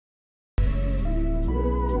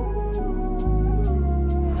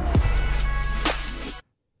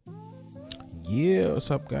Yeah, what's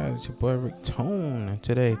up, guys? It's your boy Rictone, and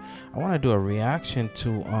today I want to do a reaction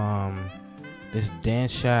to this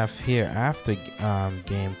Danschant Hereafter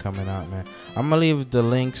game coming out, man. I'm gonna leave the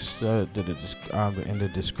links in the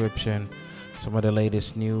description, some of the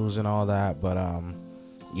latest news and all that. But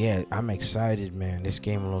yeah, I'm excited, man. This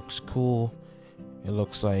game looks cool. It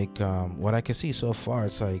looks like what I can see so far.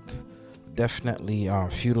 It's like definitely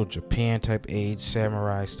feudal Japan type age,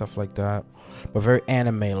 samurai stuff like that, but very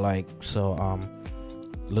anime like. So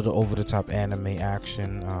little over the top anime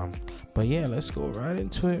action. But yeah, let's go right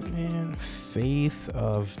into it, man. Faith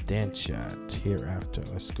of Danschant Hereafter.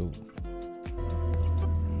 Let's go.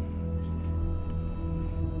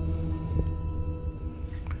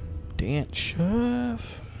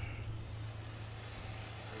 Danschant.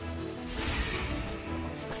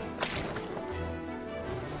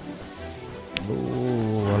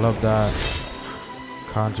 Ooh, I love that.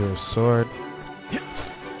 Conjure sword.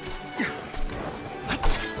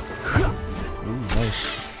 Ooh,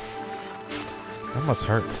 nice. That must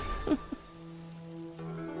hurt.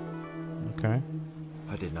 Okay.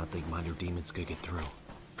 I did not think minor demons could get through.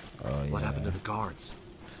 Oh, yeah. What happened to the guards?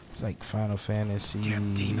 It's like Final Fantasy.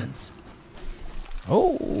 Damn demons.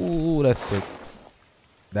 Oh, that's sick.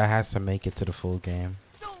 That has to make it to the full game.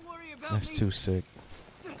 Don't worry about That's me. too sick.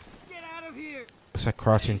 Just get out of here. It's like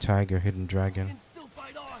Crouching Tiger, Hidden Dragon. And still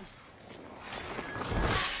fight on.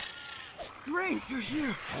 Great, you're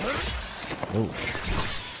here. Oh.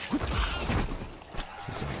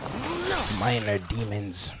 Minor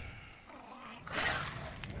demons.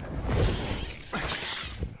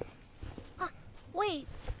 Wait,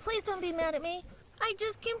 please don't be mad at me. I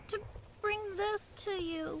just came to bring this to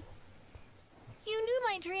you. You knew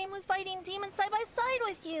my dream was fighting demons side by side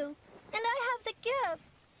with you. And I have the gift.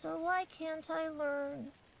 So why can't I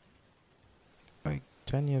learn? Like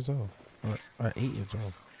 10 years old. Or 8 years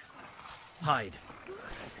old. Hide.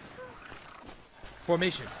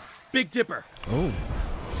 Formation. Big Dipper. Oh.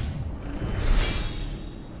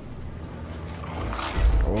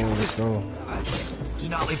 Oh, let's go. Do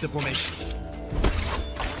not leave the formation.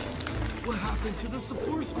 What happened to the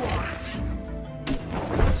support squad?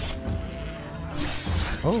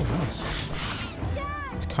 Oh, nice.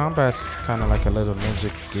 This combat's kind of like a little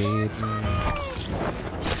ninja game.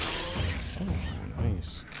 Oh,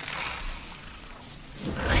 nice.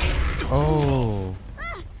 Oh.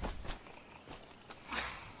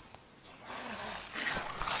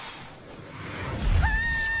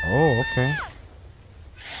 Oh, okay.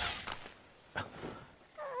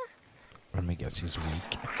 Let me guess, he's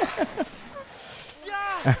weak.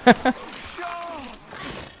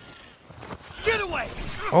 Get away!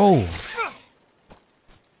 Oh.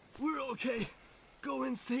 We're okay. Go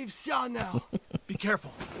and save Xia now. Be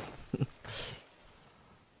careful.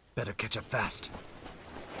 Better catch up fast.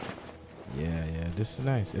 Yeah, this is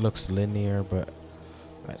nice. It looks linear, but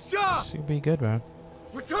Xia! this should be good, man.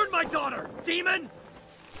 Return my daughter, demon!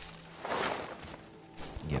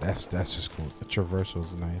 Yeah, that's just cool. The traversal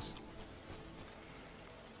is nice.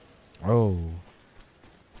 Oh.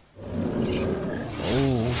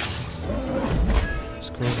 Oh. It's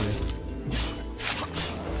crazy.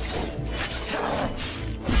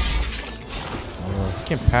 Oh, he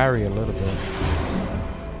can parry a little bit.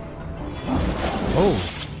 Oh.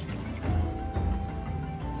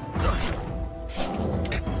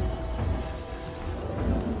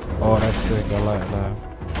 Oh, that's sick. I like that.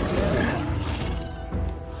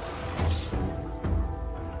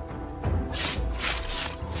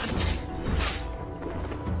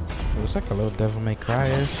 It's like a little Devil May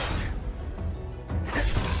Cry-ish.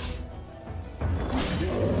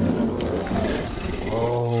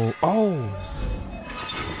 Oh, oh,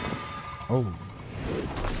 oh.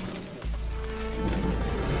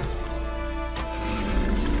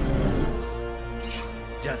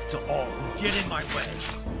 Death to all who get in my way.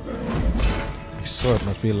 Your sword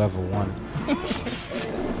must be level 1.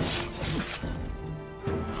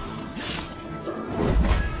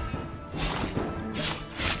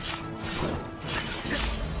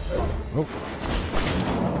 Oh.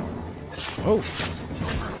 Oh.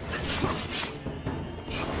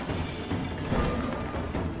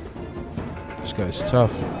 This guy's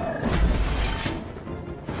tough.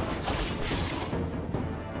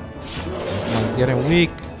 He's getting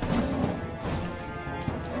weak.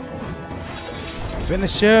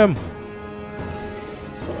 Finish him.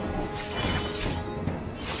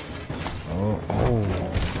 Oh, oh.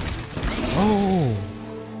 Oh.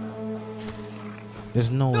 There's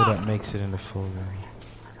no way that makes it in the full game.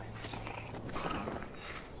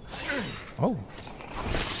 Oh.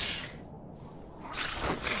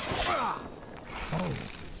 Oh.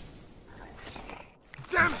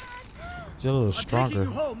 Damn it! He's a little I'm stronger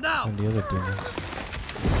taking you home now. than the other demons.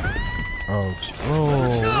 Oh,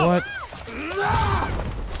 oh, what?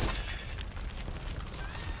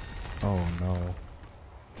 Oh no.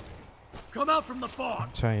 Come out from the fog.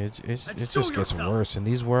 I'm telling you, it And just show gets yourself. worse in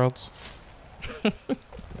these worlds.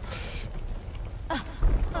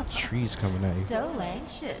 Trees coming at you. So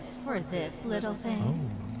anxious for this little thing.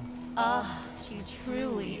 Ah, she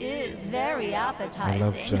truly is very I appetizing.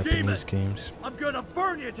 love Japanese Demon. games. I'm gonna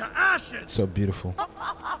burn you to ashes. So beautiful.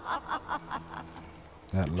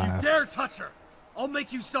 That You laugh. dare touch her. I'll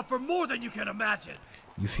make you suffer more than you can imagine.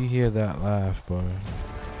 If you hear that laugh, boy,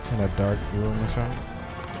 in a dark room or something.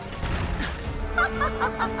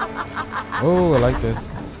 Oh, I like this.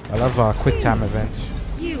 I love quick time events.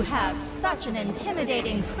 You have such an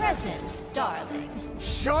intimidating presence, darling.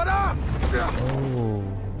 Shut up! Oh.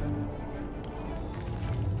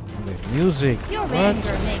 The music. Your What?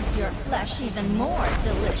 anger makes your flesh even more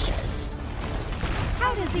delicious.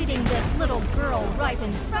 How does eating this little girl right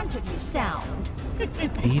in front of you sound?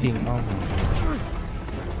 Eating. Oh my god.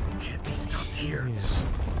 Can't be stopped here. Jeez.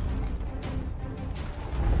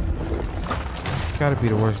 It's gotta be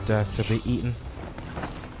the worst death to be eaten.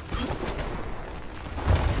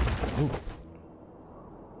 Ooh.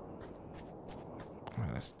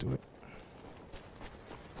 Alright, let's do it.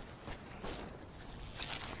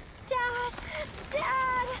 Dad!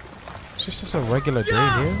 Dad! It's just a regular day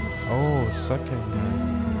here. Oh, it's sucking.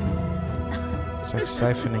 It's like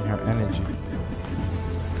siphoning her energy.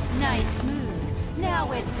 Nice move.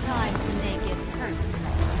 Now it's time to make it personal.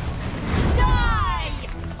 Die!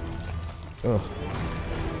 Ugh.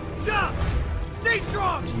 Stop! Stay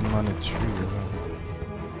strong! Demonic tree.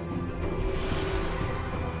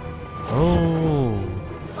 Oh.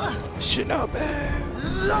 Shinobi.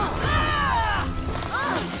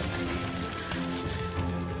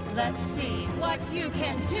 Let's see what you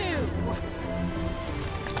can do.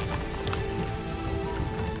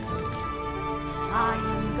 I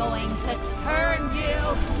am going to turn you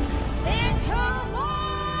into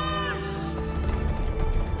mush!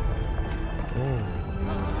 Oh.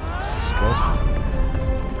 Disgusting.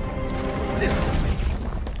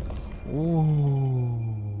 Ooh.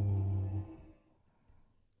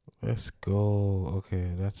 Let's go.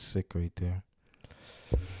 Okay, that's sick right there.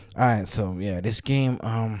 Alright, so yeah, this game,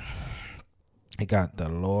 it got the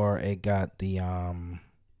lore, it got the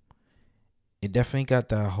it definitely got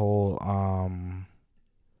that whole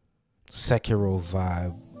Sekiro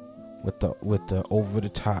vibe with the over the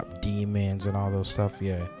top demons and all those stuff,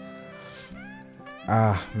 yeah.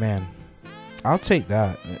 Man. I'll take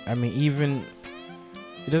that. I mean, even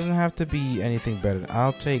it doesn't have to be anything better.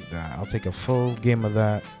 I'll take that. I'll take a full game of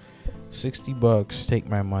that. $60, take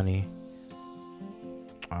my money.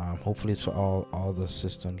 Hopefully it's for all the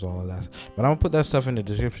systems, all of that. But I'm gonna put that stuff in the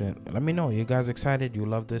description. Let me know. You guys excited? You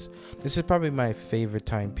love this? This is probably my favorite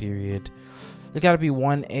time period. There gotta be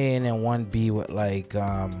 1A and then 1B with like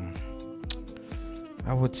I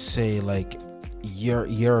would say like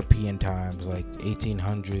European times, like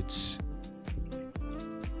 1800s.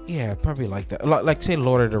 Yeah, probably like that. Like say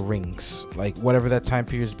Lord of the Rings, like whatever that time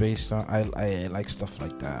period is based on. I like stuff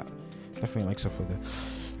like that. Definitely like stuff like that.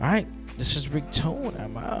 All right, this is Rictone.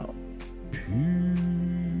 I'm out. Peace.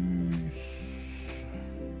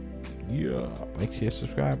 Yeah, like, share,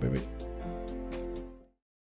 subscribe, baby.